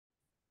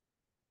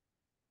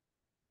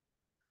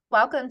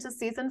Welcome to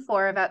Season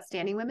 4 of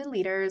Outstanding Women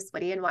Leaders,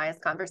 Witty and Wise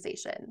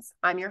Conversations.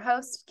 I'm your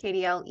host,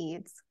 Katie L.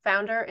 Eads,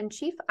 founder and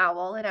chief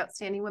owl at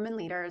Outstanding Women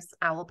Leaders,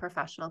 Owl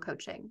Professional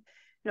Coaching,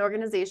 an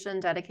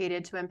organization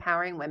dedicated to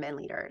empowering women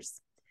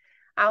leaders.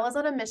 Owl is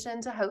on a mission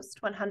to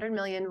host 100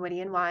 million witty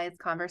and wise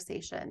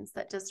conversations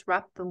that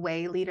disrupt the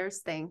way leaders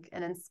think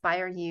and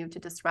inspire you to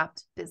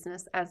disrupt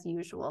business as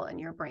usual in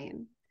your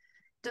brain.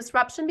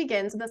 Disruption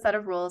begins with a set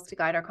of rules to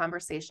guide our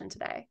conversation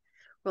today.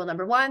 Rule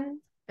number 1,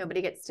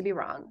 nobody gets to be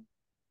wrong.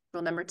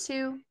 Rule number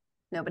 2,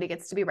 nobody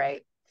gets to be right.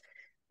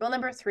 Rule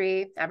number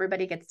 3,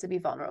 everybody gets to be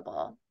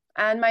vulnerable.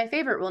 And my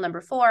favorite rule number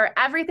 4,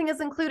 everything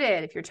is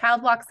included. If your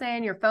child walks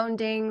in, your phone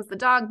dings, the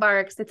dog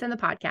barks, it's in the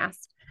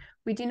podcast.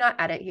 We do not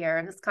edit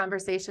here. This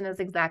conversation is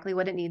exactly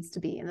what it needs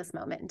to be in this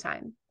moment in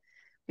time.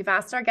 We've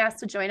asked our guests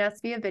to join us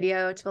via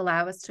video to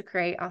allow us to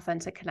create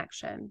authentic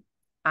connection.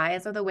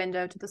 Eyes are the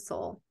window to the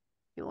soul.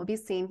 You will be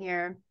seen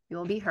here. You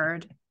will be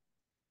heard.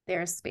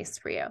 There is space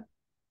for you.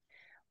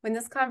 When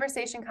this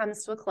conversation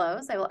comes to a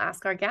close, I will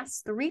ask our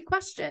guests 3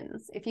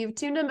 questions. If you've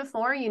tuned in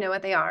before, you know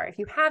what they are. If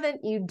you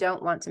haven't, you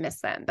don't want to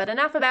miss them. But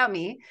enough about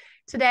me.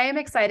 Today, I'm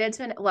excited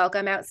to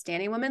welcome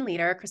outstanding women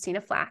leader, Christina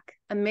Flach,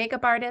 a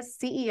makeup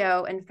artist,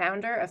 CEO, and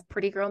founder of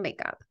Pretty Girl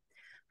Makeup.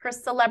 Her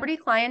celebrity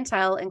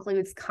clientele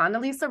includes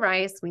Condeleeza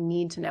Rice. We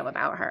need to know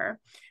about her.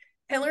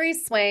 Hilary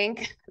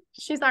Swank.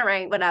 She's all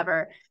right,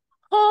 whatever.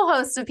 Whole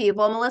host of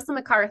people. Melissa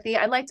McCarthy.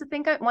 I'd like to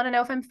think I want to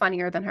know if I'm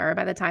funnier than her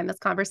by the time this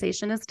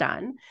conversation is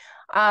done.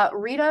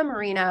 Rita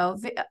Moreno,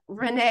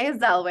 Renee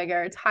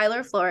Zellweger,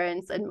 Tyler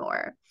Florence, and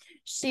more.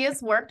 She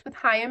has worked with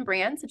high-end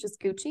brands such as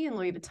Gucci and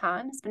Louis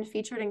Vuitton, has been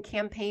featured in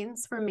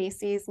campaigns for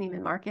Macy's,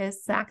 Neiman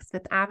Marcus, Saks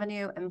Fifth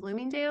Avenue, and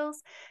Bloomingdales,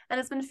 and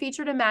has been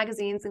featured in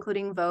magazines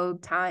including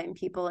Vogue, Time,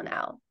 People, and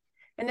Elle.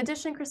 In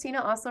addition,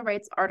 Christina also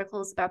writes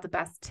articles about the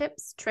best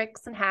tips,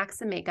 tricks, and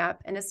hacks in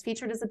makeup, and is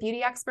featured as a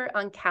beauty expert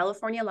on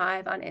California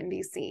Live on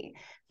NBC. If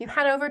you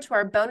head over to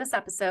our bonus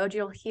episode,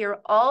 you'll hear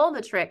all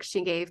the tricks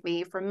she gave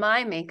me for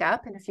my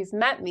makeup, and if you've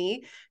met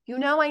me, you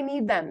know I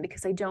need them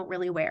because I don't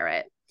really wear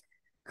it.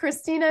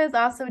 Christina is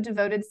also a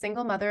devoted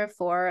single mother of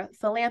 4,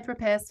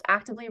 philanthropist,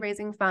 actively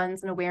raising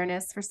funds and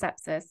awareness for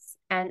sepsis.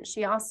 And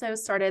she also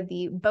started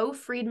the Beau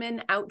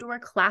Friedman Outdoor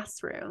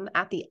Classroom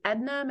at the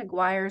Edna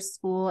McGuire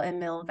School in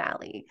Mill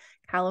Valley,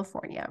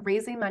 California,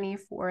 raising money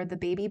for the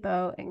Baby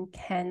Beau and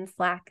Ken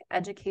Flach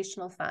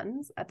Educational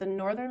Funds at the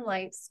Northern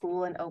Lights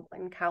School in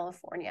Oakland,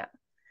 California.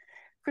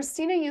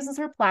 Christina uses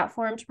her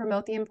platform to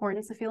promote the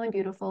importance of feeling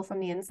beautiful from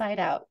the inside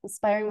out,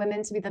 inspiring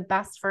women to be the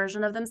best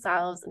version of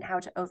themselves and how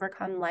to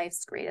overcome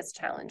life's greatest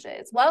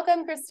challenges.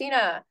 Welcome,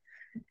 Christina.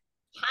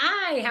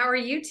 Hi, how are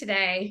you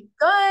today?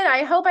 Good.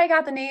 I hope I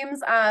got the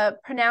names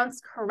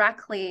pronounced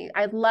correctly.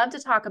 I'd love to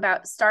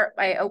start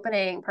by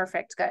opening,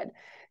 perfect, good,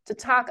 to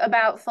talk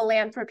about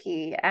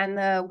philanthropy and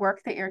the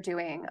work that you're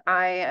doing.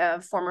 I am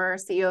a former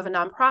CEO of a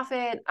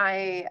nonprofit.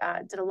 I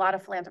did a lot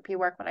of philanthropy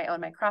work when I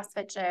owned my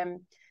CrossFit gym.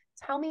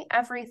 Tell me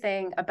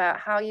everything about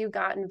how you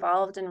got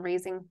involved in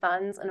raising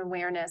funds and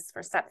awareness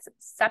for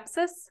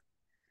sepsis.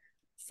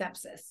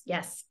 Sepsis,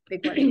 yes.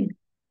 Big one.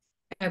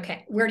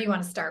 Okay, where do you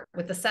want to start?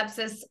 With the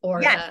sepsis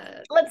or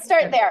let's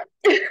start there.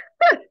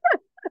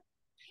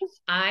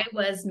 I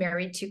was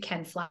married to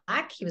Ken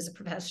Flach. He was a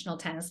professional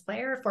tennis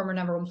player, former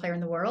 #1 player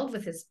in the world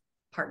with his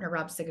partner,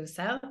 Rob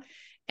Seguso.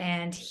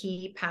 And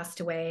he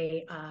passed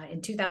away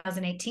in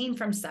 2018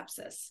 from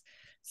sepsis.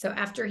 So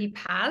after he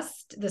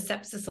passed, the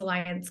Sepsis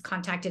Alliance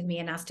contacted me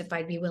and asked if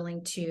I'd be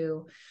willing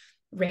to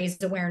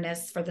raise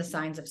awareness for the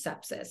signs of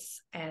sepsis.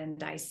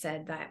 And I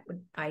said that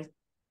I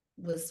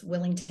was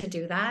willing to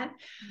do that.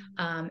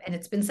 And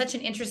it's been such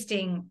an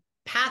interesting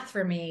path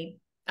for me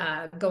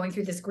going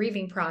through this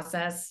grieving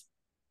process.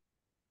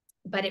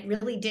 But it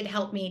really did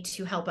help me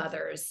to help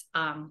others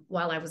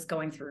while I was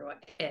going through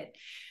it.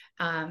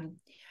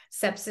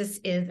 Sepsis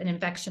is an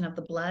infection of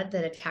the blood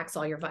that attacks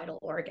all your vital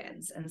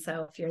organs. And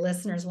so if your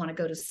listeners want to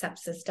go to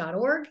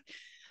sepsis.org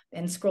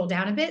and scroll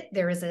down a bit,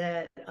 there is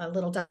a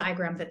little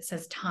diagram that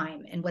says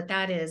time. And what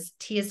that is,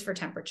 T is for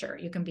temperature.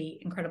 You can be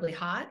incredibly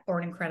hot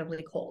or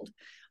incredibly cold.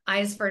 I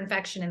is for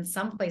infection in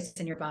some place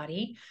in your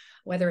body,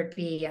 whether it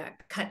be a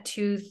cut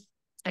tooth,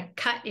 a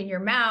cut in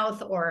your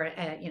mouth, or,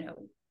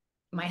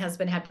 my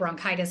husband had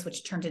bronchitis,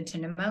 which turned into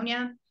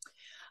pneumonia.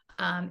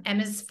 M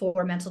is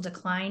for mental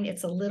decline.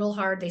 It's a little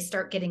hard. They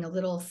start getting a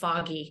little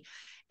foggy.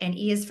 And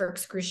E is for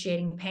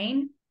excruciating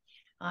pain.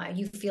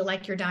 You feel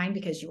like you're dying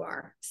because you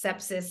are.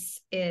 Sepsis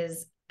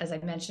is, as I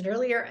mentioned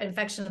earlier, an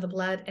infection of the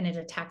blood, and it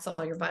attacks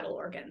all your vital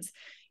organs.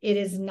 It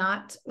is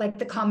not like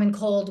the common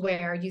cold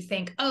where you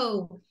think,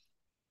 oh,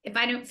 if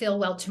I don't feel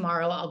well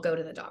tomorrow, I'll go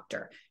to the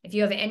doctor. If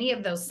you have any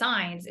of those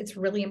signs, it's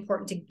really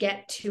important to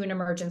get to an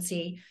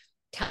emergency.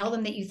 Tell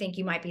them that you think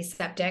you might be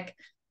septic.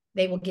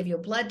 They will give you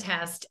a blood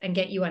test and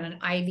get you on an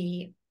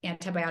IV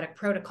antibiotic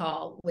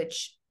protocol,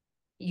 which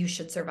you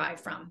should survive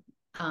from.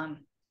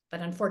 But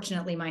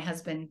unfortunately, my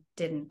husband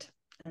didn't.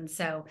 And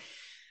so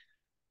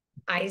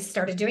I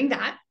started doing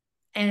that.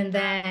 And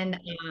then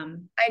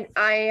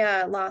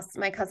I lost,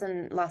 my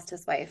cousin lost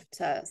his wife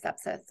to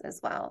sepsis as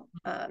well.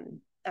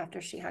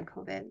 after she had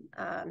COVID.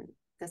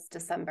 This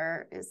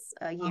December is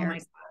a Oh year my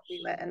gosh.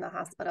 we went in the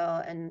hospital,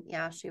 and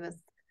yeah, she had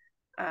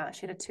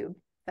a tube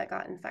that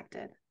got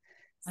infected.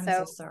 I'm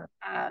So so sorry.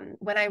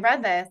 when I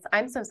read this,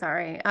 I'm so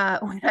sorry.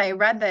 When I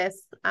read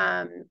this,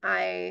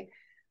 I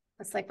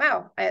was like,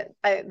 wow,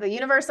 the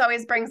universe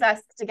always brings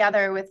us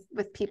together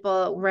with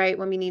people right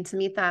when we need to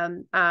meet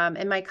them.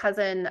 And my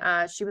cousin,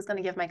 she was going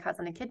to give my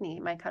cousin a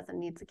kidney. My cousin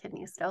needs a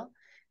kidney still.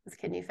 It's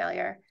kidney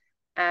failure.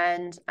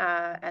 And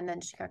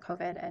then she got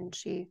COVID, and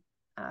she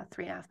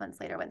 3.5 months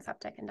later went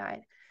septic and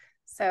died.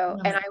 So,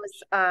 Oh,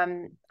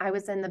 and I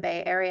was in the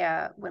Bay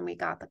Area when we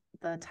got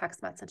the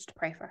text message to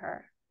pray for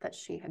her that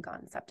she had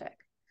gone septic.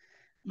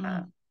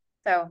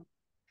 So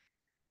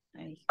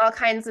all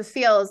kinds of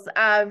feels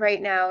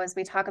right now as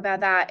we talk about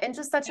that, and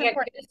just such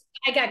important.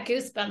 I got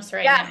goosebumps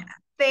right now.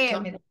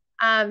 Same.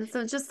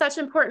 So just such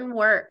important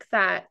work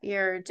that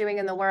you're doing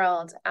in the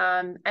world,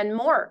 and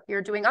more.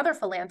 You're doing other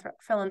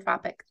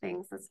philanthropic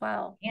things as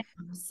well. Yeah.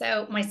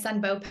 So my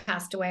son Beau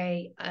passed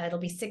away. It'll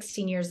be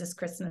 16 years this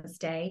Christmas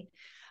Day,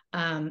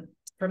 from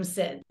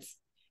SIDS.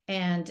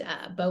 And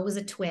Beau was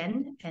a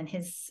twin, and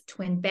his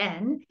twin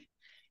Ben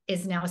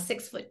is now a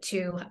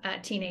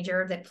 6'2"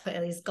 teenager that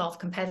plays golf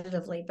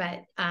competitively.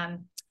 But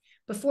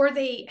before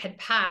they had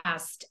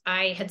passed,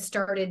 I had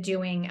started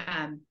doing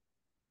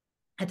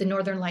at the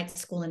Northern Lights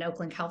School in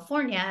Oakland,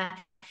 California.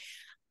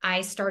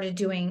 I started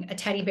doing a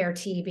teddy bear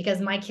tea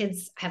because my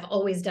kids have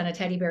always done a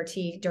teddy bear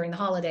tea during the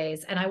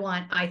holidays. And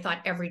I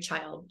thought every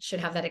child should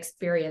have that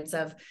experience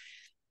of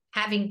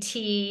having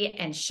tea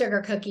and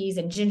sugar cookies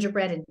and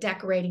gingerbread and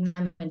decorating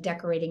them and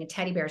decorating a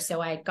teddy bear.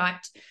 So I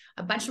got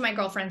a bunch of my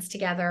girlfriends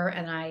together,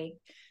 and I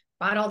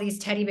bought all these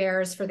teddy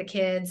bears for the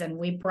kids, and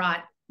we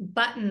brought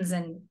buttons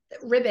and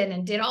ribbon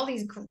and did all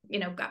these,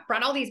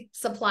 brought all these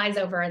supplies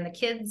over, and the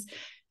kids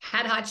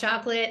had hot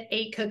chocolate,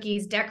 ate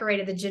cookies,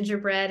 decorated the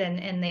gingerbread,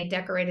 and they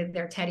decorated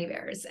their teddy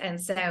bears.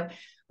 And so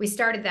we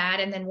started that.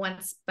 And then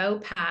once Beau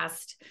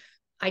passed,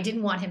 I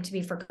didn't want him to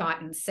be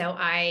forgotten. So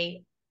I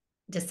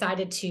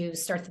decided to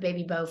start the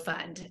Baby Beau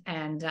Fund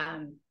and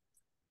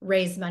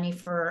raise money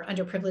for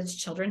underprivileged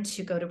children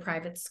to go to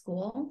private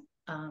school.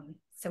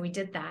 So we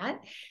did that.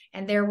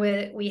 And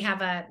we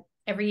have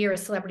every year a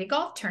celebrity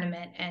golf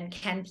tournament, and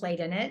Ken played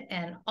in it.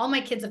 And all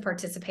my kids have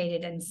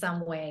participated in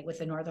some way with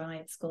the Northern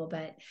Lights School,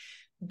 but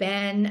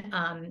Ben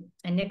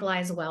and Nikolai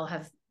as well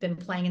have been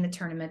playing in the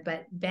tournament.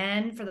 But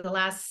Ben, for the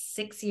last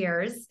 6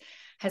 years,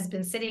 has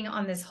been sitting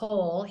on this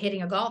hole,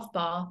 hitting a golf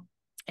ball,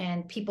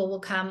 and people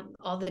will come,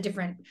 all the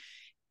different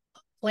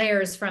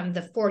players from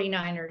the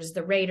 49ers,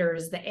 the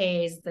Raiders, the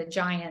A's, the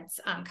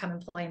Giants, come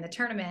and play in the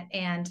tournament.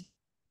 And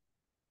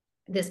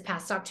this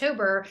past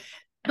October,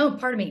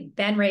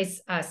 Ben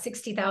raised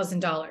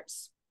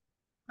 $60,000.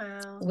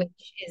 Wow.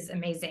 Which is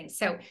amazing.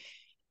 So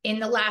in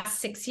the last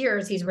 6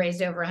 years, he's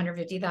raised over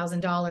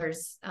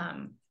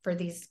 $150,000 for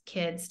these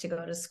kids to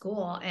go to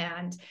school.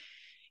 And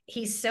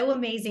he's so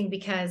amazing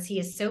because he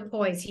is so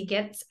poised. He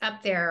gets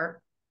up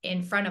there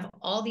in front of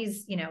all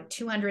these,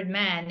 200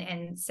 men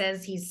and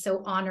says he's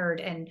so honored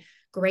and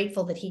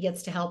grateful that he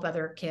gets to help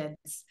other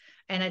kids.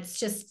 And it's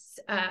just,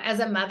 as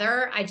a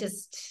mother, I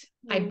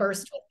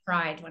burst with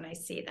pride when I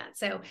see that.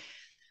 So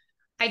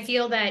I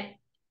feel that,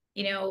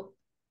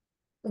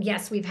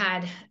 yes, we've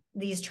had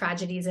these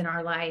tragedies in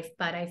our life,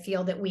 but I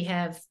feel that we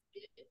have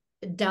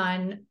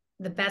done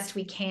the best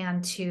we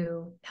can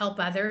to help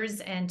others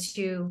and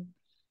to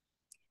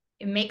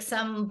make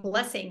some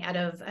blessing out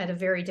of a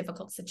very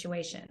difficult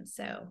situation.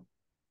 So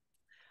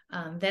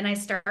then I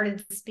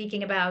started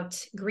speaking about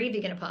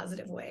grieving in a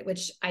positive way,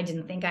 which I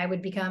didn't think I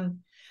would become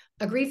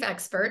a grief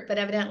expert, but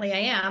evidently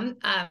I am.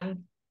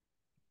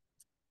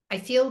 I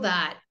feel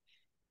that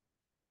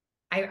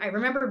I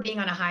remember being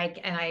on a hike,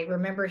 and I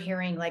remember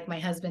hearing like my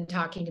husband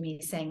talking to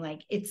me saying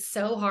like, it's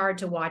so hard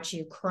to watch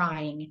you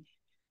crying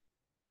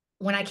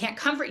when I can't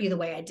comfort you the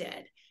way I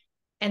did.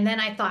 And then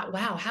I thought,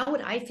 wow, how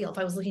would I feel if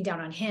I was looking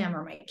down on him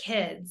or my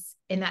kids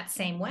in that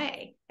same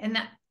way? And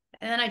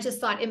then I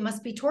just thought it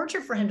must be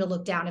torture for him to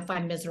look down if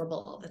I'm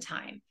miserable all the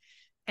time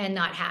and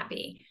not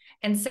happy.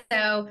 And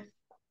so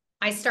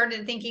I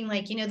started thinking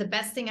like, the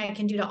best thing I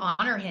can do to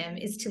honor him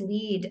is to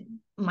lead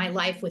my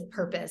life with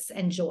purpose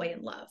and joy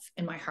and love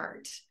in my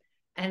heart.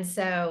 And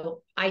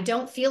so I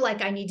don't feel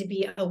like I need to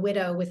be a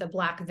widow with a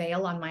black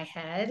veil on my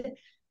head,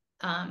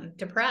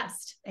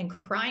 depressed and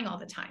crying all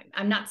the time.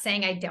 I'm not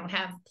saying I don't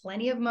have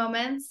plenty of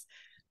moments,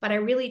 but I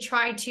really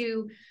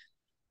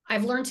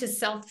I've learned to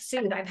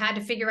self-soothe. I've had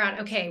to figure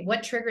out, okay,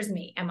 what triggers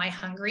me? Am I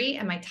hungry?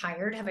 Am I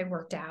tired? Have I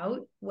worked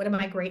out? What am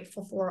I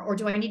grateful for? Or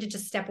do I need to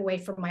just step away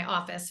from my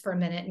office for a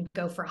minute and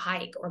go for a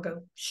hike or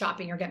go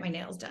shopping or get my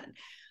nails done?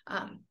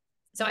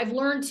 So I've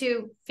learned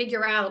to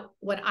figure out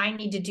what I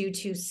need to do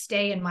to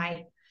stay in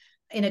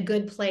a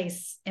good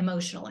place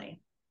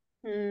emotionally.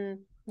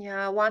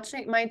 Yeah,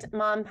 watching my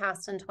mom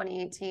passed in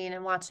 2018,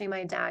 and watching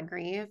my dad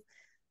grieve,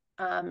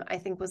 I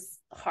think was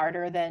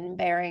harder than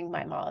bearing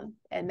my mom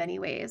in many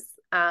ways.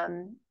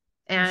 And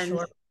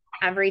sure.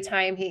 Every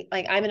time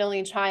I'm an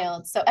only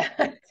child, so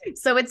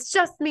So it's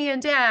just me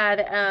and dad.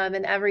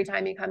 And every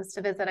time he comes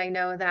to visit, I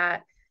know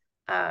that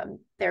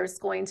there's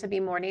going to be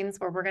mornings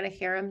where we're going to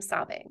hear him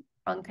sobbing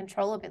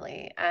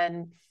uncontrollably.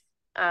 And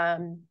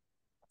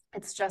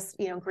it's just,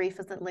 grief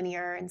isn't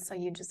linear. And so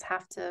you just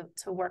have to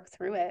work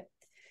through it.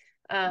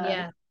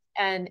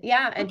 And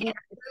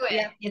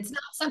it's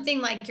not something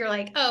like you're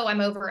like, oh,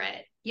 I'm over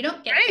it. You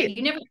don't get right. it.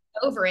 You never get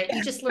over it.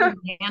 You just learn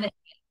to manage it.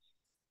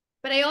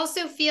 But I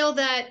also feel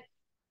that,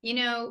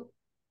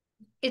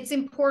 it's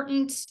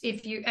important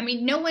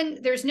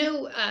there's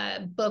no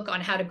book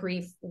on how to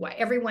grieve.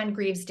 Everyone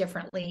grieves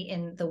differently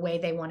in the way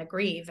they want to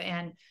grieve.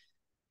 And,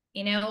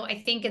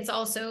 I think it's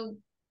also,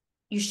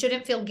 you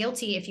shouldn't feel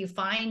guilty if you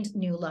find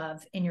new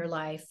love in your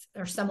life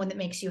or someone that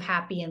makes you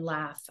happy and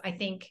laugh. I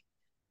think,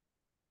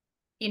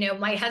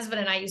 my husband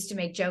and I used to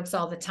make jokes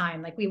all the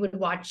time. Like we would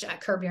watch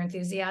Curb Your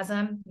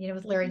Enthusiasm,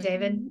 with Larry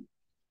David,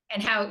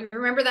 and how,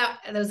 remember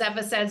those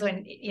episodes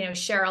when,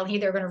 Cheryl and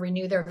Heath are going to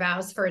renew their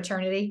vows for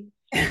eternity.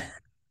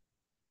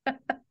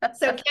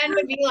 So Ken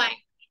would be like,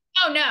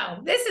 oh no,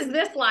 this is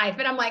this life.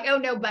 And I'm like, oh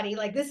no, buddy,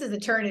 like this is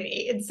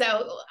eternity. And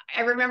so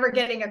I remember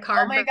getting a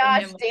card. Oh my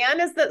gosh,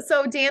 him.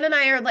 So Dan and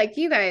I are like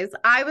you guys.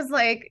 I was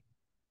like,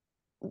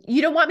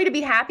 you don't want me to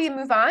be happy and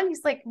move on?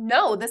 He's like,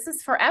 no, this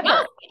is forever.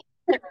 No.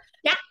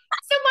 Yeah.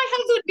 So my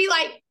husband would be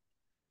like,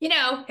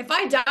 if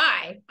I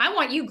die, I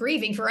want you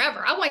grieving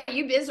forever. I want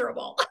you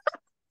miserable.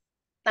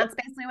 That's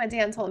basically what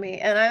Dan told me.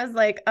 And I was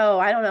like, oh,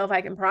 I don't know if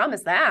I can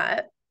promise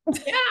that.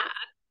 Yeah.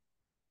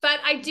 But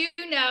I do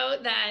know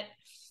that,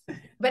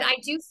 but I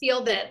do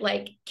feel that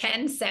like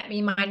Ken sent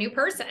me my new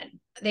person.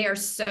 They are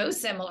so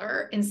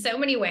similar in so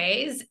many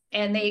ways.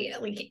 And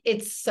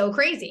it's so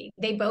crazy.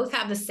 They both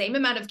have the same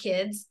amount of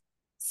kids,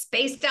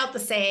 spaced out the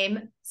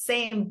same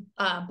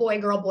boy,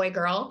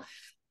 girl.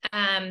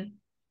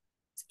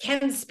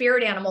 Ken's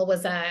spirit animal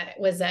was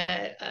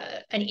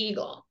an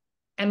eagle.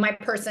 And my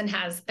person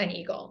has an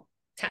eagle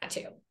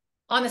tattoo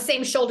on the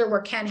same shoulder where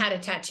Ken had a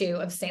tattoo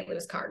of St.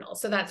 Louis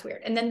Cardinals. So that's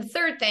weird. And then the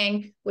third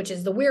thing, which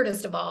is the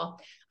weirdest of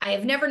all, I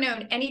have never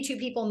known any two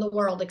people in the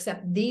world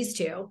except these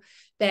two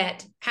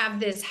that have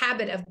this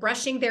habit of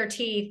brushing their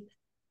teeth,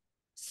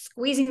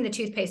 squeezing the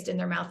toothpaste in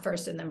their mouth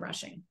first and then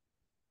brushing.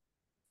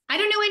 I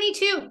don't know any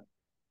two.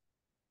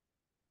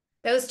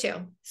 Those two.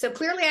 So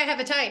clearly I have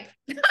a type.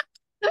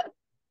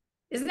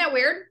 Isn't that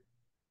weird?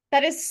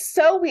 That is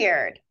so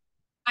weird.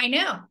 I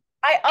know.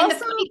 I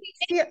also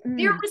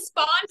their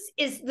response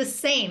is the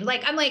same.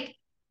 Like, I'm like,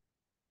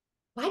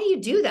 why do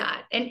you do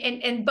that?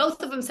 And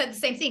both of them said the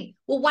same thing.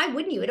 Well, why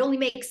wouldn't you? It only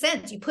makes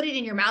sense. You put it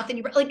in your mouth and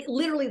you like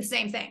literally the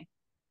same thing.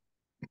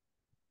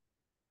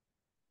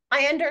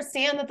 I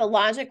understand that the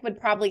logic would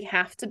probably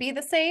have to be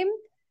the same.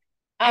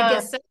 I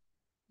guess so.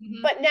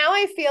 Mm-hmm. But now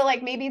I feel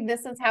like maybe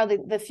this is how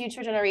the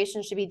future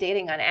generation should be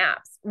dating on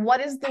apps.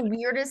 What is the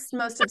weirdest,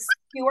 most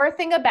obscure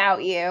thing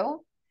about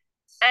you?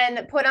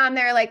 And put on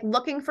there, like,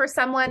 looking for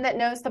someone that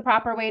knows the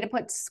proper way to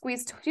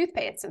squeeze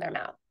toothpaste in their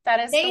mouth. That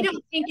is. They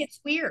don't think it's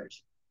weird.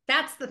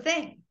 That's the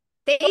thing.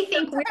 They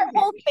think their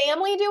whole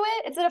family do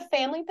it. Is it a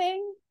family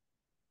thing?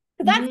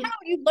 Because that's how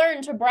you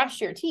learn to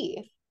brush your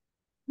teeth.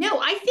 No,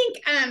 I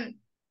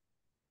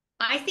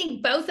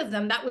think both of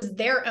them, that was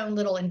their own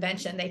little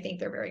invention. They think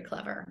they're very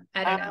clever.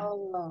 I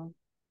don't know.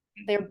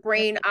 Their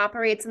brain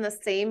operates in the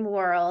same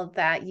world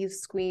that you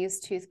squeeze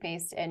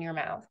toothpaste in your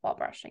mouth while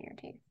brushing your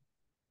teeth.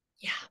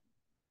 Yeah.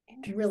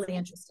 Really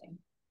interesting.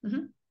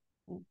 Mm-hmm.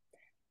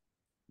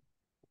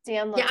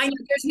 Dan, I know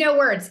there's no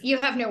words.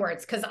 You have no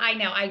words because I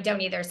know I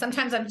don't either.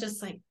 Sometimes I'm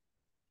just like,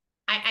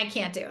 I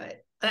can't do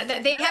it.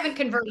 They haven't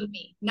converted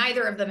me.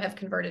 Neither of them have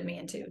converted me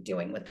into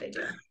doing what they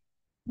do.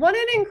 What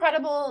an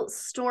incredible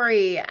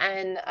story,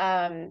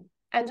 and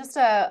just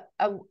a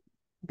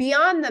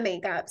beyond the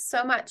makeup,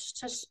 so much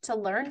to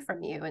learn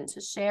from you and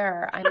to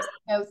share.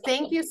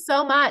 Thank you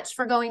so much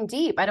for going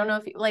deep. I don't know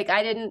if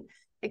I didn't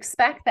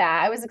expect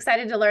that. I was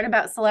excited to learn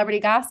about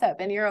celebrity gossip,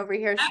 and you're over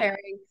here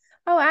sharing.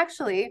 Oh,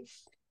 actually,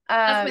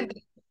 yeah.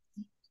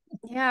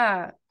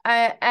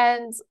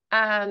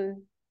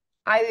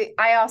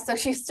 I also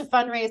used to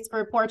fundraise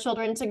for poor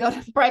children to go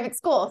to private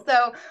school.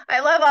 So I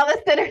love all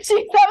the synergies.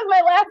 That was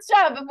my last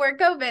job before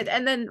COVID.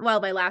 And then,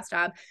 my last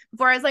job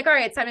before I was like, all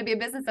right, it's time to be a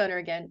business owner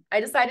again. I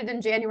decided in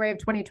January of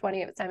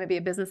 2020, it was time to be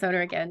a business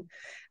owner again.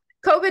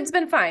 COVID's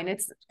been fine.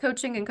 It's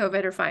coaching and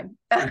COVID are fine.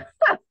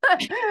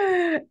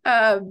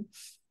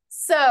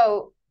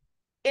 So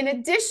in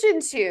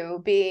addition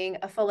to being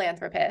a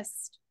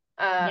philanthropist,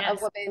 a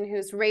woman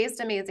who's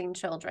raised amazing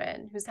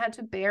children, who's had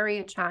to bury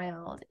a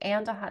child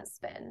and a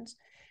husband,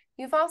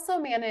 you've also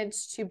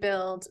managed to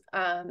build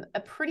a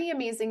pretty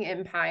amazing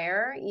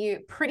empire.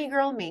 Pretty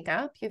Girl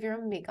Makeup. You have your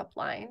own makeup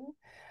line.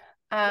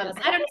 Yes,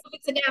 I don't know if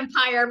it's an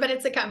empire, but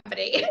it's a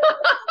company.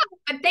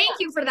 And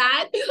thank you for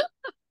that.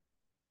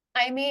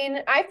 I mean,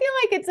 I feel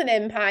like it's an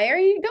empire.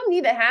 You don't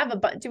need to have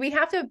do we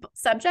have to have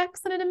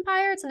subjects in an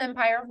empire? It's an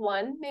empire of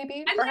one,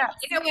 maybe. Perhaps.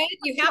 You know what?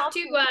 You have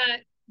to,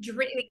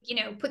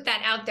 put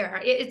that out there.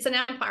 It's an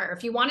empire.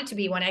 If you want it to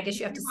be one, I guess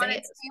you have to say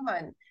it. To be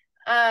one.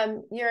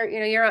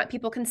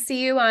 People can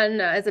see you on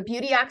as a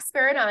beauty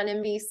expert on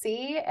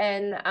NBC,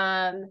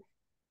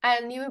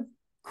 and you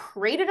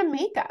created a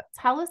makeup.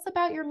 Tell us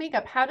about your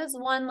makeup. How does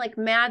one like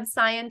mad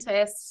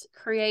scientist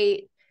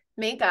create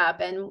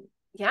makeup? And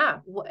yeah,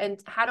 and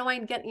how do I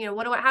get,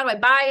 how do I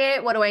buy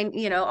it? What do I,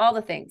 all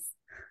the things.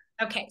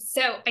 Okay.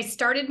 So I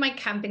started my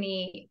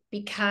company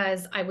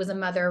because I was a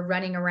mother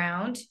running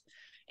around,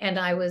 and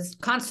I was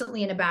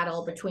constantly in a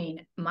battle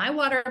between my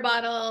water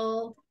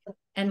bottle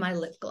and my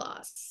lip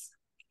gloss.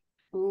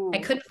 Ooh. I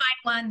couldn't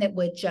find one that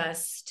would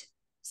just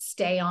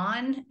stay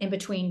on in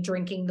between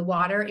drinking the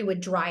water. It would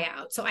dry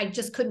out. So I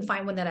just couldn't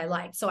find one that I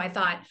liked. So I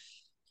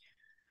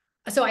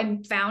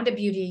found a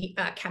beauty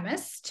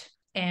chemist,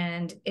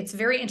 and it's a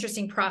very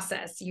interesting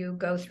process. You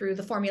go through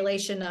the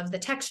formulation of the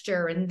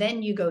texture, and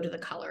then you go to the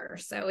color.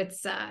 So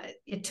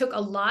it took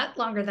a lot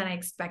longer than I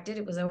expected.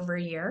 It was over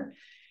a year.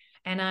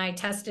 And I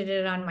tested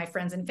it on my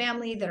friends and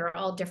family that are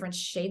all different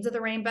shades of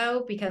the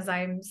rainbow, because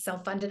I'm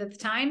self-funded at the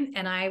time,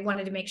 and I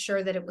wanted to make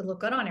sure that it would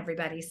look good on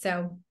everybody.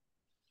 So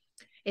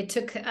it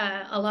took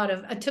a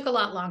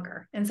lot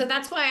longer. And so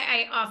that's why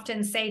I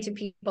often say to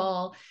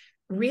people,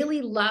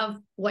 really love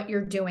what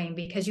you're doing,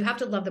 because you have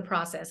to love the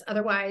process.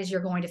 Otherwise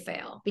you're going to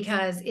fail,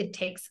 because it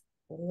takes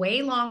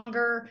way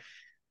longer,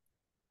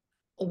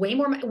 way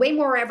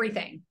more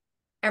everything.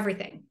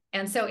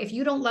 And so if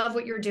you don't love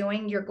what you're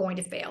doing, you're going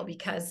to fail,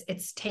 because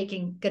it's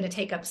going to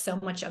take up so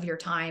much of your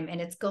time,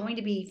 and it's going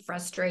to be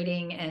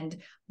frustrating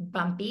and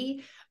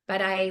bumpy.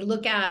 But I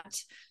look at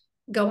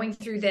going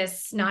through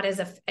this not as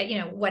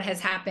what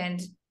has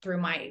happened through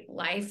my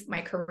life,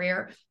 my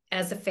career,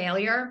 as a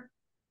failure.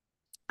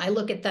 I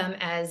look at them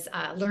as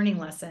learning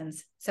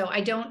lessons. So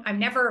I'm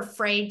never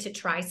afraid to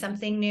try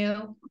something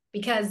new,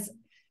 because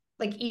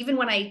like, even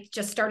when I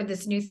just started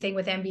this new thing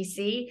with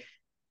NBC,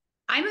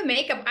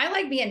 I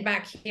like being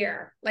back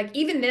here. Like,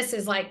 even this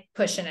is like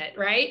pushing it,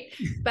 right?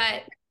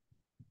 But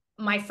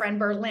my friend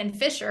Berlin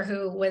Fisher,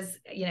 who was,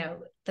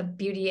 the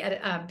beauty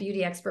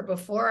expert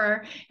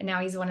before, and now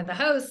he's one of the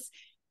hosts,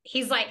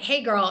 he's like,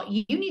 hey girl,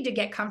 you need to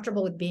get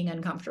comfortable with being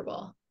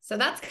uncomfortable. So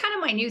that's kind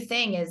of my new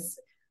thing, is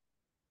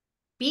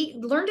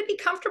learn to be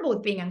comfortable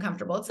with being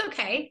uncomfortable. It's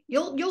okay.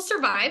 You'll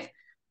survive.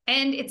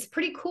 And it's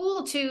pretty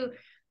cool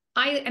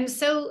I've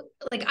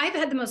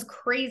had the most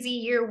crazy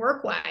year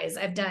work-wise.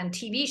 I've done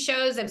TV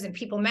shows. I was in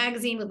People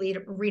magazine with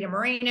Rita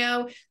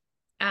Moreno.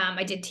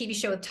 I did TV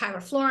show with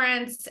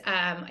Florence.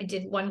 I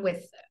did one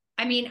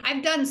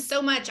I've done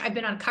so much. I've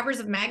been on covers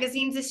of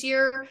magazines this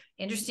year,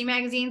 interesting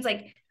magazines.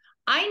 Like,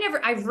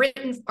 I've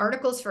written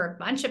articles for a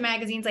bunch of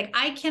magazines. Like,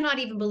 I cannot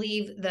even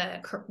believe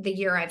the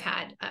year I've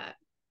had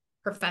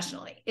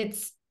professionally.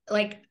 It's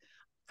like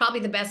probably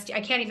the best.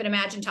 I can't even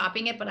imagine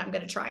topping it, but I'm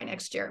going to try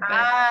next year. But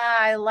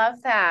I love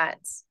that.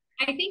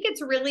 I think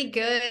it's really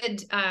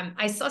good.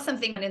 I saw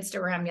something on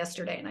Instagram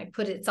yesterday, and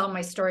it's on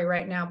my story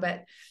right now,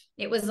 but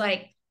it was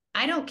like,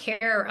 I don't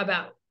care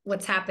about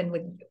what's happened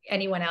with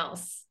anyone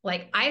else.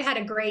 Like, I've had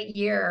a great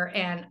year,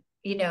 and,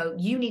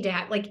 you need to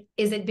have, like,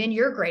 has it been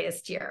your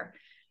greatest year?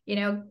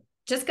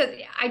 Just because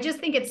I just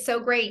think it's so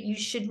great. You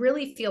should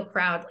really feel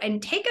proud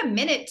and take a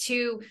minute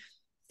to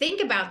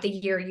think about the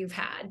year you've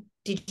had.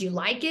 Did you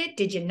like it?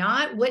 Did you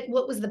not?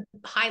 What was the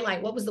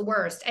highlight? What was the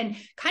worst? And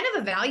kind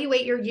of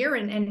evaluate your year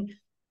and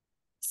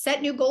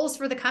set new goals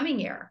for the coming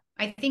year.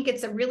 I think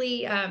it's a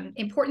really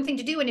important thing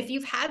to do. And if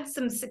you've had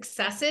some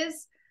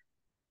successes,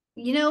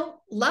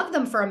 love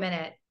them for a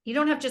minute. You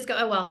don't have to just go,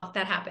 oh, well,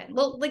 that happened.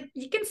 Well, like,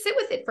 you can sit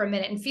with it for a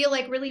minute and feel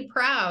like really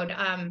proud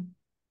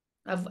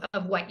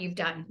of what you've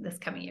done this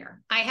coming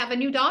year. I have a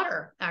new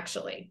daughter,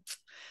 actually.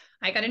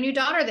 I got a new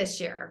daughter this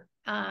year.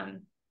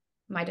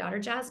 My daughter,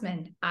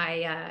 Jasmine.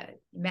 I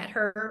met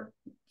her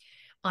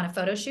on a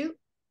photo shoot.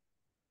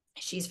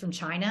 She's from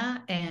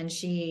China, and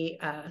this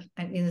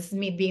is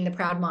me being the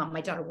proud mom.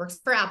 My daughter works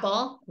for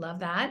Apple. Love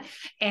that.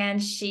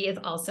 And she is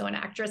also an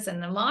actress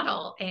and a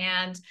model.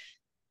 And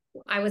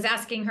I was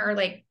asking her,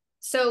 like,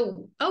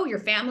 so, your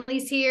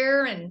family's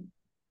here, and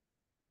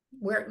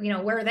where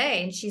are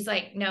they? And she's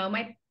like, no,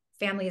 my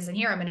family isn't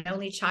here. I'm an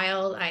only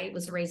child. I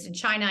was raised in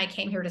China. I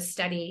came here to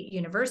study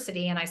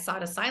university, and I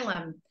sought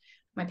asylum.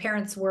 My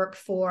parents work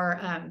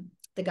for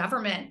the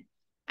government.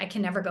 I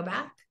can never go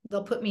back.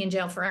 They'll put me in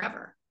jail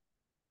forever.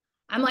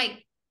 I'm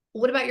like,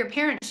 what about your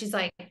parents? She's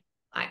like,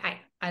 I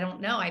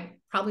don't know. I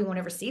probably won't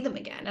ever see them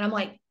again. And I'm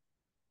like,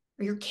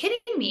 you're kidding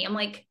me. I'm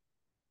like,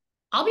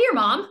 I'll be your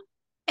mom.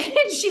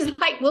 And she's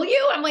like, will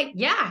you? I'm like,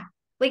 yeah.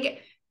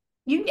 Like,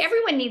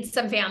 everyone needs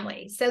some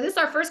family. So this is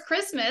our first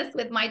Christmas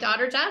with my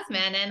daughter,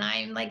 Jasmine. And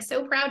I'm like,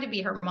 so proud to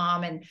be her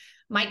mom. And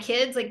my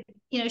kids, like,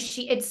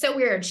 it's so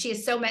weird. She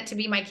is so meant to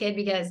be my kid,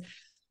 because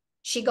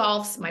she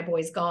golfs. My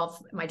boys golf.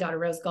 My daughter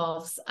Rose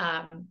golfs.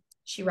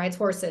 She rides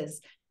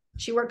horses.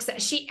 She works.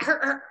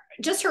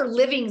 Her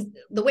living,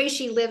 the way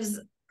she lives,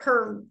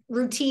 her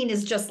routine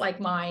is just like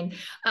mine.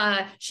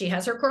 She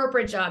has her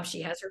corporate job.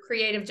 She has her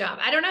creative job.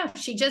 I don't know.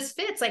 She just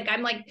fits. Like,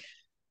 I'm like,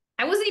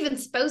 I wasn't even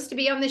supposed to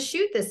be on this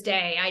shoot this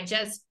day. I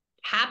just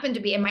happened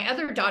to be. And my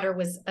other daughter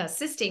was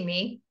assisting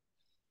me.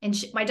 And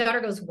my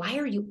daughter goes, why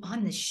are you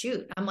on the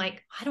shoot? I'm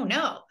like, I don't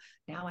know.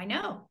 Now I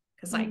know,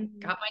 because I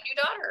got my new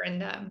daughter.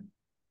 And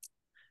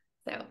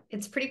so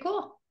it's pretty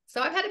cool.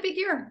 So I've had a big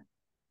year.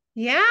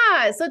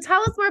 Yeah. So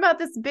tell us more about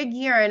this big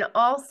year. And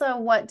also,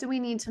 what do we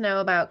need to know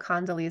about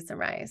Condeleeza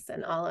Rice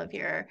and all of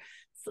your,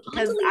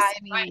 because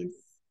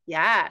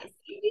yes.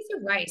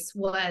 Condeleeza Rice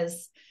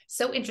was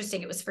so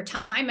interesting. It was for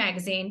Time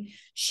Magazine.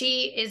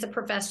 She is a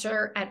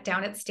professor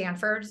down at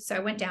Stanford. So I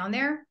went down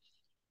there.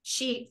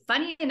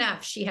 Funny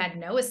enough, she had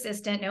no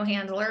assistant, no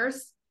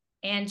handlers,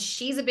 and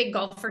she's a big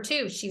golfer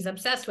too. She's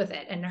obsessed with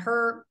it. And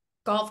her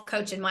golf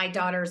coach and my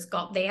daughter's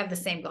golf, they have the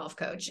same golf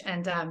coach.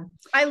 And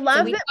I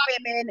love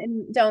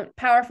that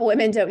powerful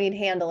women don't need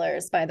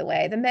handlers, by the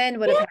way. The men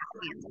would have had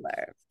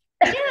handlers.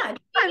 Yeah,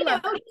 I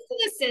love an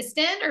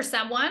assistant or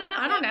someone.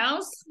 I don't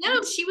know.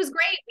 No, she was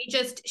great.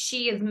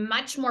 She is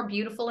much more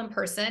beautiful in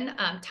person.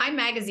 Time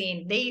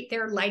Magazine,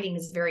 their lighting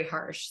is very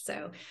harsh.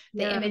 So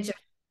the image of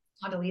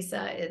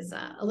Condeleeza is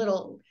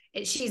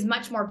she's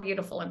much more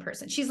beautiful in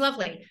person. She's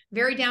lovely,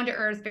 very down to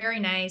earth,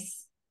 very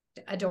nice.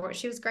 Adore.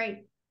 She was great.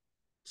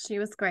 She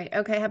was great.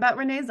 Okay. How about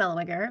Renee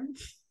Zellweger?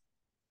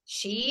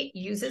 She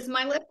uses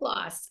my lip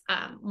gloss.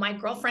 My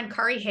girlfriend,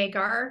 Kari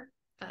Hagar,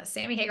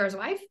 Sammy Hagar's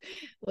wife,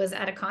 was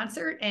at a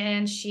concert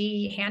and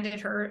she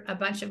handed her a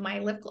bunch of my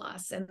lip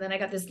gloss. And then I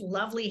got this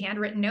lovely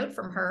handwritten note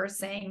from her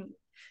saying,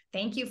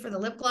 thank you for the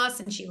lip gloss.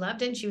 And she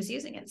loved it and she was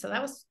using it. So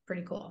that was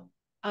pretty cool.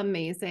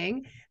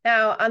 Amazing.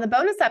 Now, on the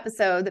bonus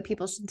episode that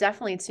people should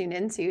definitely tune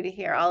into to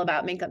hear all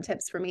about makeup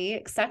tips for me,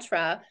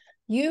 etc.,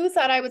 you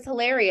thought I was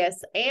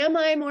hilarious. Am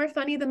I more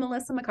funny than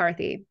Melissa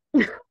McCarthy?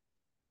 You're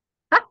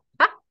up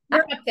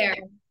there.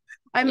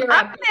 I'm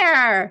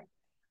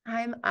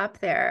up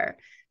there.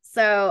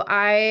 So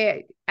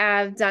I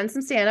have done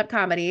some stand-up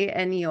comedy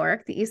in New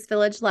York. The East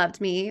Village loved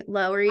me.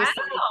 Lower East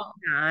Side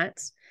did not.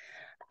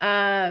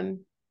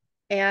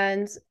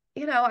 And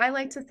I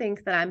like to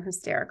think that I'm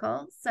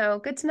hysterical. So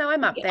good to know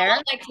I'm up there. I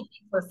like to think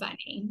we're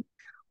funny.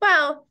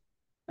 Well,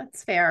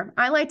 that's fair.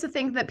 I like to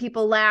think that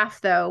people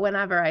laugh, though,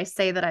 whenever I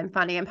say that I'm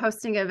funny. I'm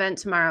hosting an event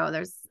tomorrow.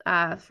 There's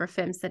for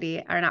Film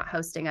City, or not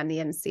hosting, I'm the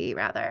MC,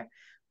 rather.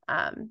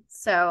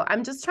 So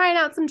I'm just trying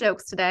out some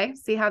jokes today,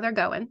 see how they're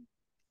going.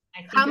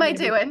 How am I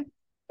doing?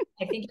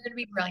 I think you're going to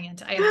be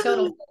brilliant. I have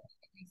total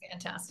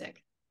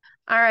fantastic.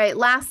 All right.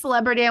 Last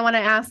celebrity I want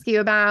to ask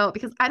you about,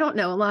 because I don't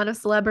know a lot of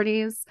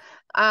celebrities.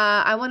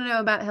 I want to know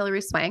about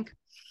Hilary Swank.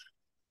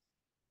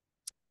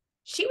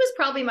 She was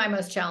probably my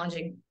most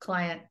challenging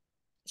client.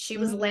 She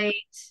was late.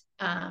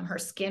 Her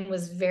skin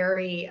was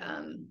very,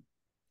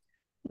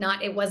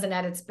 it wasn't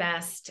at its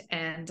best.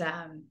 And,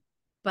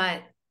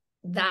 but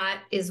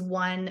that is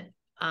one,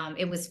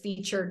 it was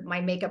featured,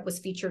 my makeup was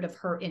featured of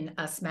her in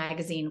Us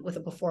magazine with a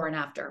before and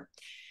after.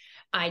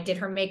 I did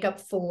her makeup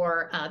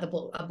for a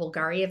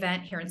Bulgari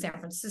event here in San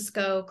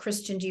Francisco.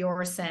 Christian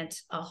Dior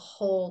sent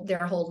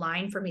their whole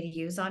line for me to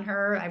use on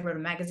her. I wrote a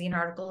magazine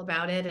article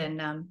about it.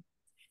 And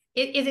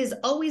it is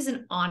always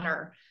an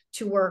honor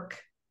to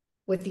work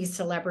with these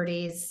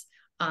celebrities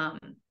and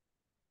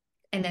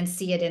then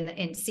see it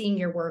in seeing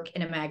your work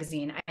in a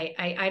magazine.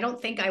 I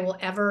don't think I will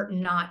ever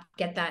not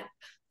get that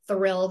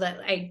thrill that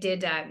I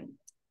did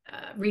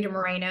Rita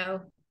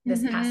Moreno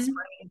this past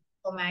spring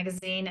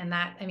magazine. And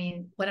that, I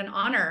mean, what an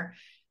honor.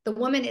 The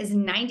woman is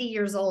 90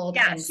 years old.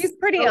 Yeah, and she's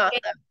pretty awesome.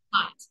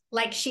 Hot.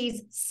 Like,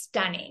 she's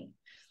stunning.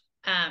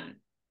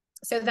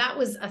 So that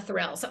was a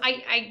thrill. So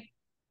I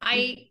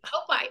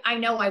hope I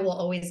know I will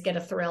always get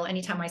a thrill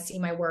anytime I see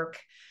my work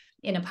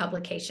in a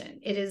publication.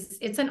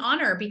 It's an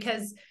honor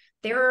because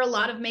there are a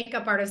lot of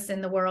makeup artists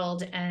in the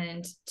world,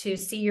 and to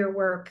see your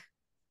work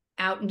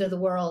out into the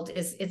world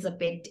is a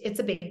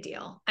big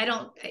deal.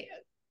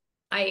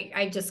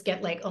 I just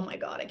get like, oh my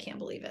God, I can't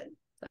believe it.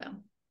 So.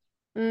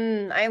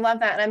 I love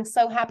that. And I'm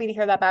so happy to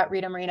hear that about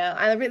Rita Moreno.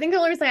 I think the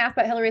only reason I asked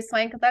about Hilary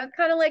Swank, because I was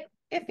kind of like,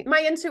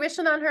 my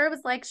intuition on her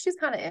was like, she's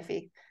kind of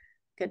iffy.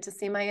 Good to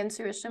see my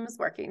intuition was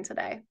working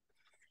today.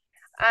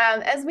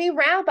 As we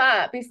wrap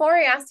up, before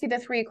I ask you the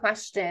 3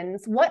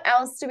 questions, what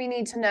else do we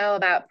need to know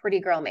about Pretty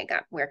Girl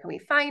Makeup? Where can we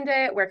find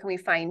it? Where can we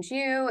find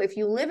you? If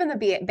you live in the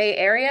Bay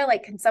Area,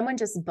 like, can someone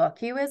just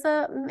book you as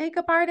a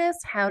makeup artist?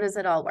 How does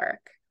it all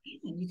work?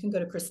 You can go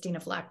to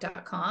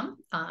ChristinaFlach.com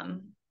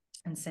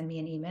and send me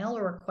an email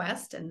or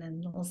request, and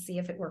then we'll see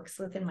if it works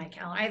within my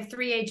calendar. I have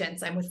 3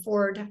 agents. I'm with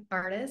 4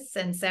 artists,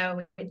 and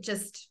so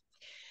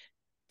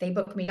they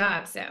book me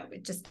up. So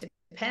it just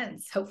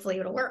depends. Hopefully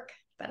it'll work,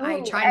 but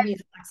I try to be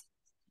flexible.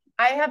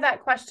 I have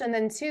that question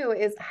then too,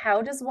 is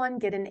how does one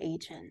get an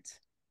agent?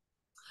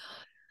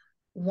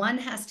 One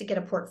has to get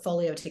a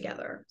portfolio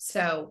together.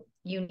 So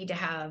you need to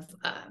have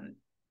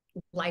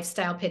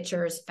lifestyle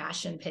pictures,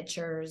 fashion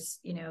pictures,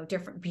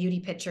 different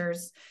beauty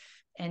pictures,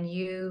 and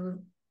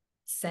you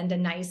send a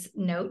nice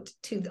note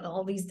to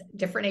all these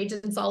different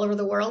agents all over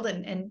the world,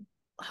 and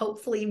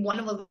hopefully one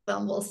of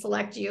them will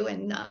select you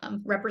and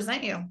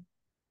represent you.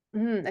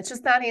 It's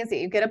just that easy.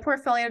 You get a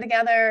portfolio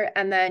together,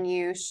 and then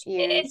you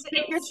shoot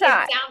your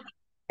shot.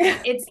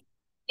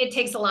 It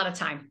takes a lot of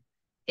time.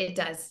 It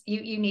does.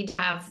 You need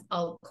to have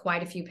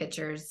quite a few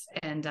pictures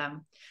and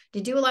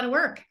to do a lot of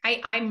work.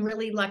 I'm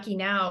really lucky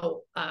now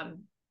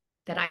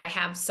that I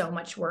have so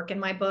much work in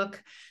my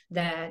book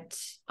that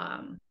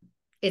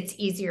it's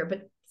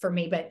easier for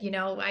me. But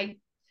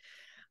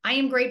I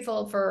am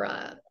grateful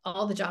for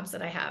all the jobs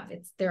that I have.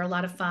 They're a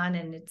lot of fun,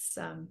 and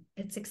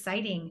it's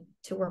exciting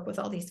to work with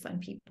all these fun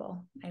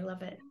people. I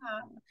love it. Yeah.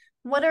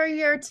 What are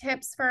your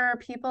tips for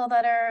people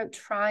that are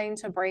trying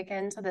to break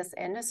into this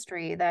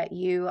industry that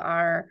you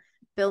are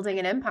building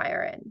an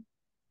empire in?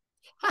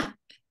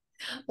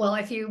 Well,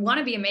 if you want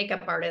to be a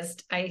makeup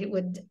artist, I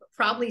would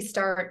probably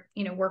start,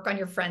 work on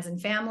your friends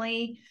and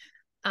family,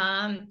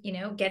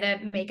 get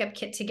a makeup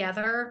kit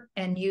together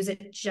and use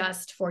it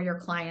just for your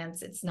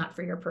clients. It's not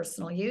for your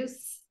personal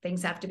use.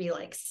 Things have to be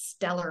like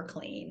stellar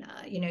clean.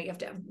 You have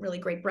to have really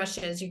great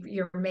brushes.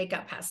 Your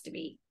makeup has to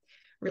be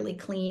really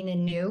clean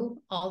and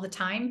new all the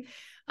time.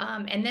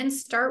 And then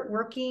start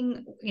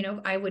working,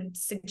 I would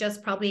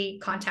suggest probably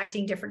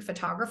contacting different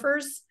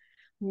photographers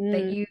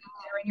that you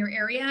are in your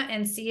area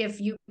and see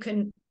if you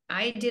can.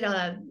 I did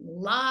a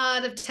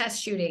lot of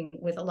test shooting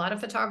with a lot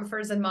of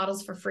photographers and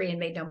models for free and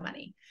made no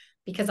money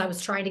because I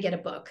was trying to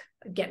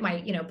get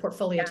my,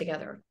 portfolio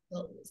together.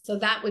 So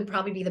that would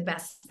probably be the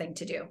best thing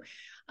to do.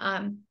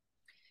 And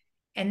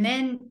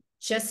then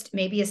just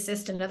maybe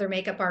assist another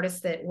makeup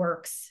artist that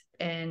works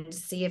and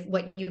see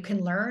what you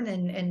can learn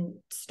and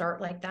start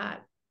like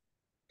that.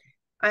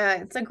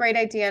 It's a great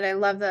idea. And I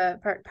love the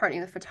partnering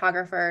with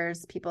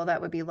photographers, people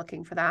that would be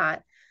looking for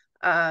that.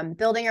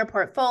 Building your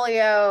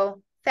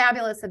portfolio,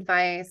 fabulous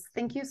advice.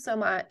 Thank you so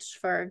much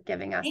for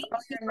giving us all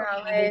your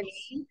knowledge.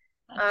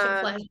 Such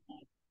a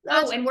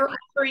pleasure. And we're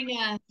offering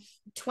a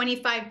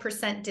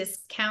 25%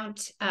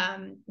 discount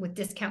with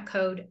discount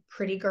code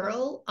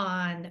PrettyGirl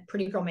on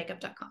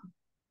prettygirlmakeup.com.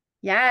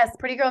 Yes,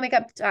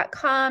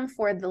 prettygirlmakeup.com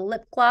for the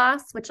lip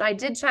gloss, which I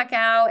did check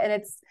out, and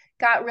it's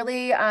got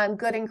really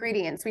good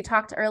ingredients. We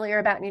talked earlier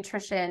about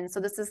nutrition, so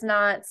this is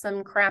not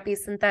some crappy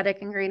synthetic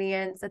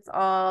ingredients. It's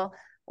all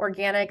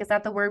organic. Is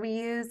that the word we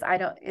use?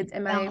 It's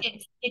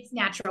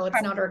natural.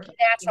 It's not organic.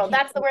 Natural.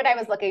 That's the word I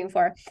was looking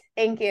for.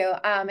 Thank you.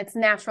 It's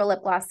natural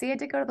lip gloss. See, I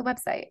did go to the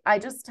website. I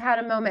just had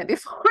a moment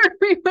before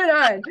we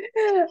went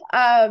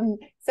on.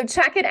 So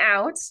check it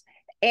out.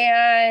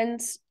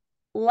 And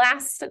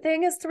last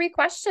thing is 3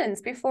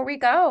 questions before we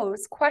go.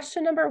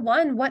 Question number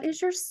 1, what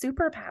is your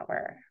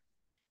superpower?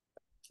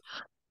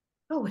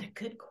 Oh, what a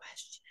good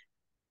question.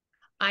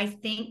 I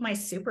think my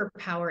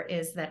superpower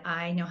is that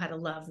I know how to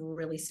love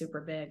really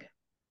super big.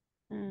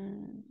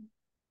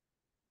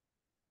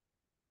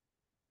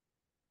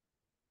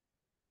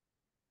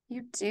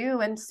 You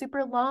do, and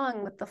super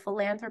long with the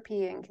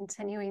philanthropy and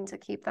continuing to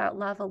keep that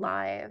love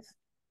alive.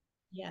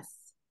 Yes.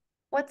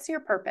 What's your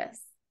purpose?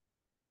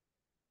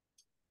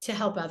 To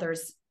help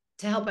others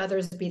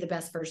be the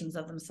best versions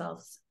of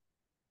themselves.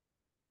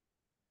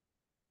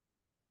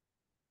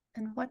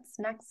 And what's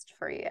next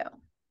for you?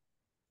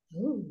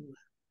 Ooh.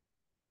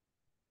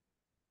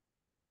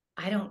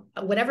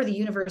 Whatever the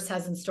universe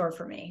has in store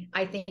for me.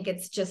 I think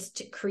it's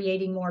just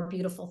creating more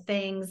beautiful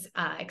things,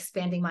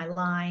 expanding my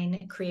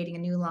line, creating a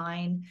new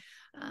line,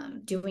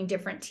 doing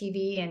different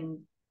TV and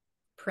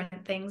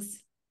print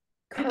things.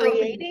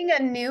 Creating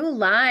a new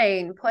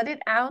line, put it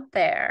out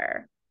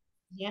there.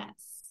 Yes,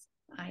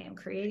 I am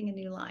creating a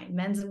new line,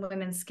 men's and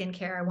women's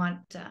skincare. I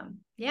want,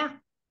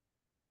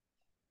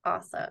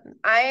 Awesome.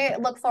 I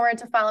look forward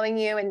to following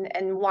you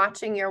and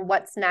watching your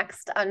what's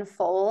next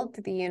unfold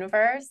to the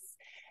universe.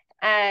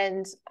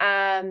 And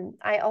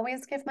I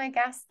always give my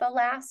guests the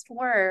last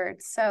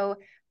word. So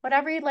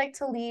whatever you'd like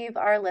to leave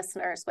our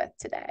listeners with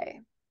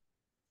today.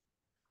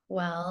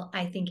 Well,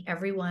 I think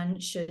everyone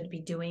should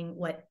be doing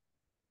what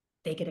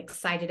they get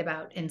excited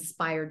about,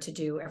 inspired to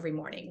do every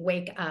morning.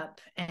 Wake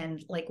up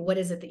and what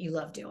is it that you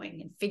love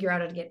doing, and figure out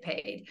how to get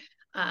paid.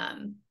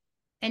 And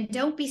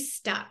don't be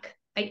stuck.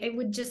 I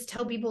would just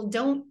tell people,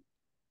 don't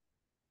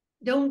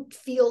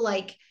feel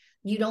like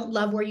you don't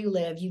love where you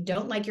live. You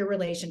don't like your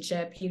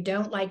relationship. You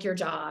don't like your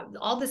job,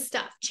 all this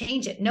stuff.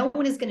 Change it. No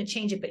one is going to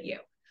change it but you.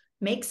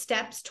 Make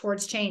steps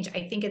towards change.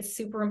 I think it's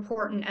super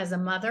important as a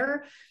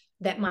mother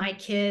that my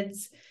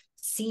kids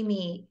see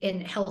me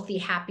in healthy,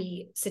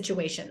 happy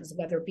situations,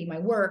 whether it be my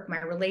work,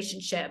 my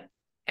relationship,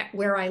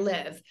 where I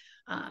live,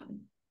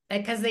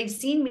 because they've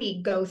seen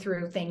me go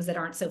through things that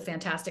aren't so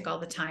fantastic all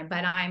the time.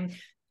 But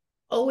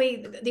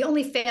the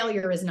only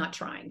failure is not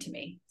trying to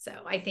me. So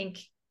I think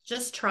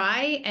just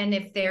try. And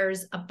if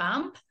there's a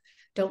bump,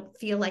 don't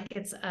feel like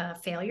it's a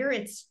failure.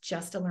 It's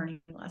just a learning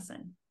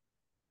lesson.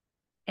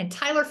 And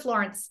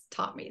Florence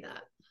taught me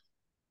that.